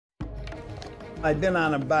I'd been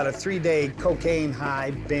on about a 3-day cocaine high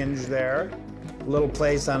binge there, a little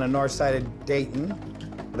place on the north side of Dayton.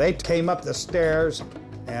 They came up the stairs,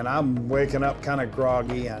 and I'm waking up kind of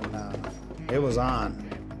groggy, and it was on.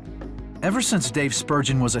 Ever since Dave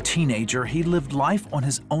Spurgeon was a teenager, he lived life on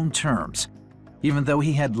his own terms. Even though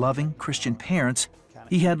he had loving Christian parents,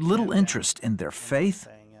 he had little interest in their faith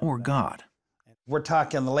or God. We're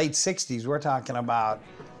talking the late 60s. We're talking about,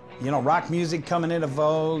 rock music coming into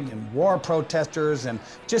vogue and war protesters and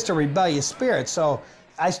just a rebellious spirit. So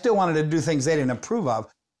I still wanted to do things they didn't approve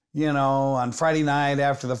of, on Friday night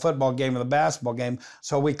after the football game or the basketball game.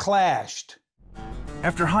 So we clashed.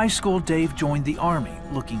 After high school, Dave joined the Army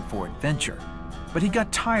looking for adventure. But he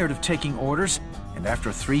got tired of taking orders, and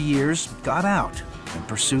after 3 years, got out and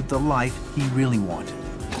pursued the life he really wanted.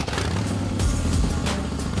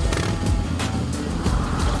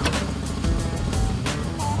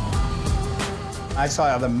 I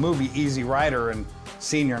saw the movie Easy Rider in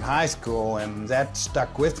senior in high school, and that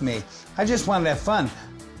stuck with me. I just wanted to have fun,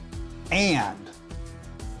 and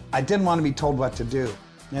I didn't want to be told what to do.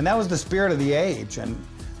 And that was the spirit of the age, and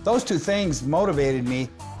those two things motivated me.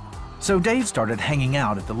 So Dave started hanging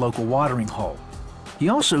out at the local watering hole. He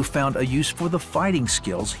also found a use for the fighting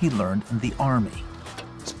skills he learned in the Army.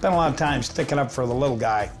 Spent a lot of time sticking up for the little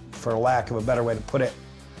guy, for lack of a better way to put it,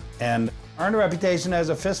 and earned a reputation as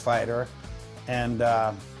a fist fighter. And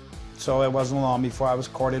so it wasn't long before I was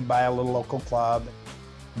courted by a little local club.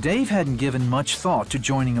 Dave hadn't given much thought to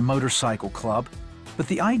joining a motorcycle club, but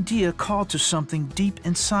the idea called to something deep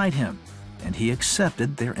inside him, and he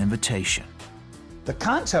accepted their invitation. The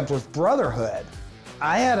concept was brotherhood.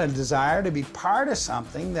 I had a desire to be part of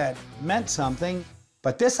something that meant something,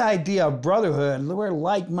 but this idea of brotherhood, we're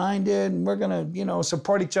like-minded, and we're gonna,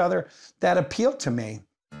 support each other, that appealed to me.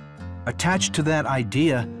 Attached to that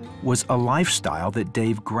idea was a lifestyle that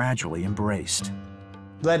Dave gradually embraced.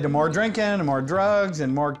 Led to more drinking and more drugs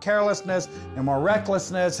and more carelessness and more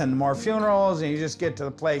recklessness and more funerals, and you just get to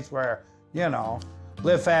the place where,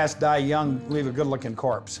 live fast, die young, leave a good-looking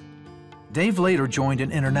corpse. Dave later joined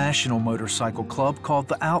an international motorcycle club called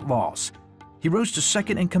the Outlaws. He rose to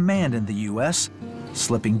second in command in the U.S.,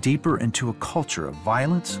 slipping deeper into a culture of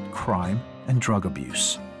violence, crime, and drug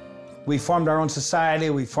abuse. We formed our own society,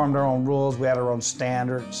 we formed our own rules, we had our own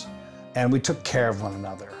standards, and we took care of one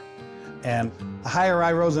another. And the higher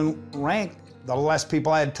I rose in rank, the less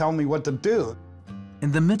people I had telling me what to do.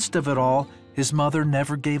 In the midst of it all, his mother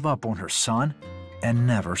never gave up on her son and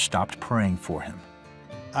never stopped praying for him.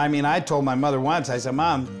 I told my mother once, I said,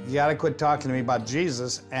 Mom, you gotta quit talking to me about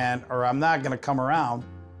Jesus or I'm not gonna come around.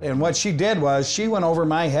 And what she did was she went over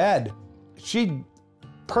my head. She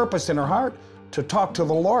purposed in her heart to talk to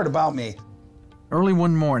the Lord about me. Early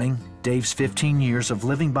one morning, Dave's 15 years of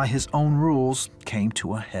living by his own rules came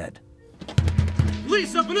to a head.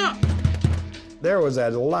 Please open up! There was a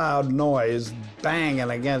loud noise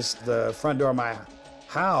banging against the front door of my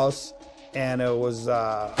house, and it was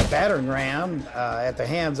a battering ram at the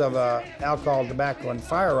hands of Alcohol, Tobacco, and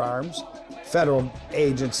Firearms, federal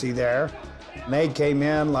agency there. And they came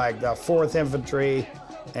in like the 4th Infantry,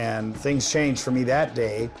 and things changed for me that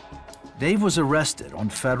day. Dave was arrested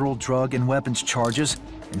on federal drug and weapons charges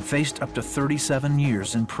and faced up to 37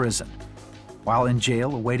 years in prison. While in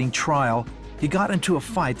jail awaiting trial, he got into a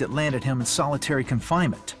fight that landed him in solitary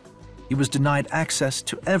confinement. He was denied access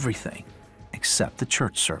to everything except the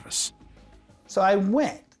church service. So I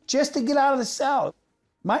went just to get out of the cell.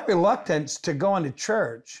 My reluctance to go into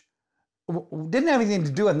church didn't have anything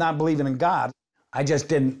to do with not believing in God. I just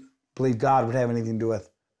didn't believe God would have anything to do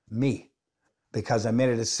with me, because I made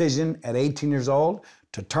a decision at 18 years old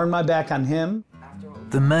to turn my back on Him.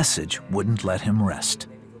 The message wouldn't let him rest.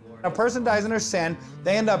 A person dies in their sin,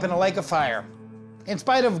 they end up in a lake of fire, in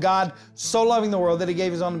spite of God so loving the world that He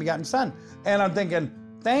gave His only begotten Son. And I'm thinking,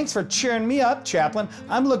 thanks for cheering me up, chaplain.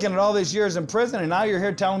 I'm looking at all these years in prison, and now you're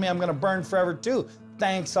here telling me I'm gonna burn forever too.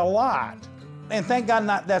 Thanks a lot. And thank God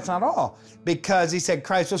that's not all, because He said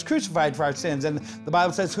Christ was crucified for our sins, and the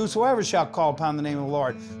Bible says, whosoever shall call upon the name of the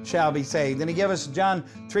Lord shall be saved. Then He gave us John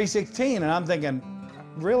 3:16, and I'm thinking,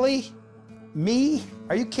 really? Me?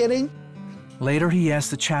 Are you kidding? Later, he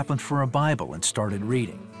asked the chaplain for a Bible and started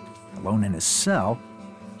reading. Alone in his cell,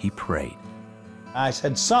 he prayed. I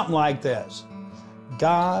said something like this: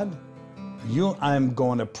 God, I'm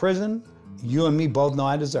going to prison. You and me both know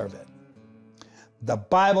I deserve it. The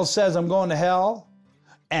Bible says I'm going to hell,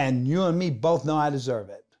 and you and me both know I deserve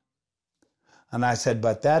it. And I said,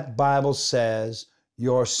 but that Bible says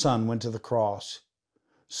your Son went to the cross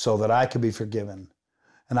so that I could be forgiven.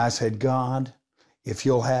 And I said, God, if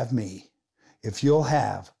you'll have me, if you'll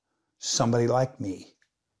have somebody like me,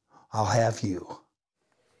 I'll have you.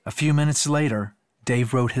 A few minutes later,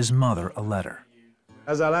 Dave wrote his mother a letter.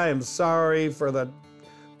 I said, I am sorry for the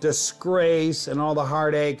disgrace and all the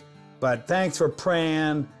heartache, but thanks for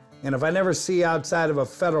praying. And if I never see you outside of a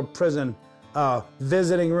federal prison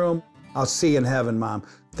visiting room, I'll see you in heaven, Mom.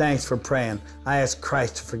 Thanks for praying. I ask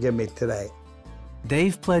Christ to forgive me today.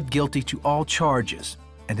 Dave pled guilty to all charges,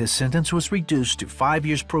 and his sentence was reduced to 5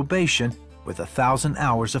 years probation with 1,000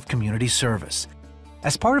 hours of community service.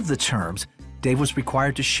 As part of the terms, Dave was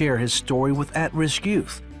required to share his story with at-risk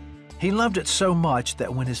youth. He loved it so much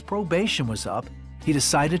that when his probation was up, he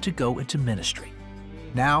decided to go into ministry.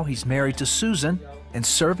 Now he's married to Susan and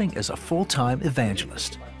serving as a full-time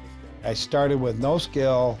evangelist. I started with no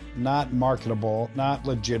skill, not marketable, not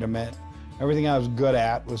legitimate. Everything I was good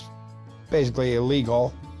at was basically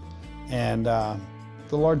illegal. And the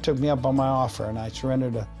Lord took me up on my offer, and I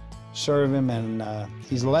surrendered to serve him, and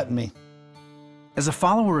he's letting me. As a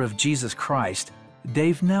follower of Jesus Christ,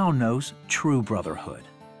 Dave now knows true brotherhood.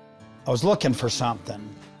 I was looking for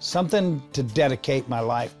something to dedicate my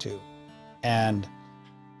life to. And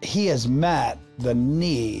he has met the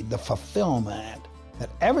need, the fulfillment that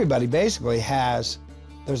everybody basically has.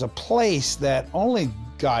 There's a place that only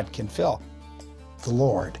God can fill. The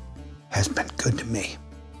Lord has been good to me.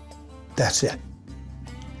 That's it.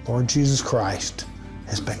 Lord Jesus Christ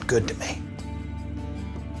has been good to me.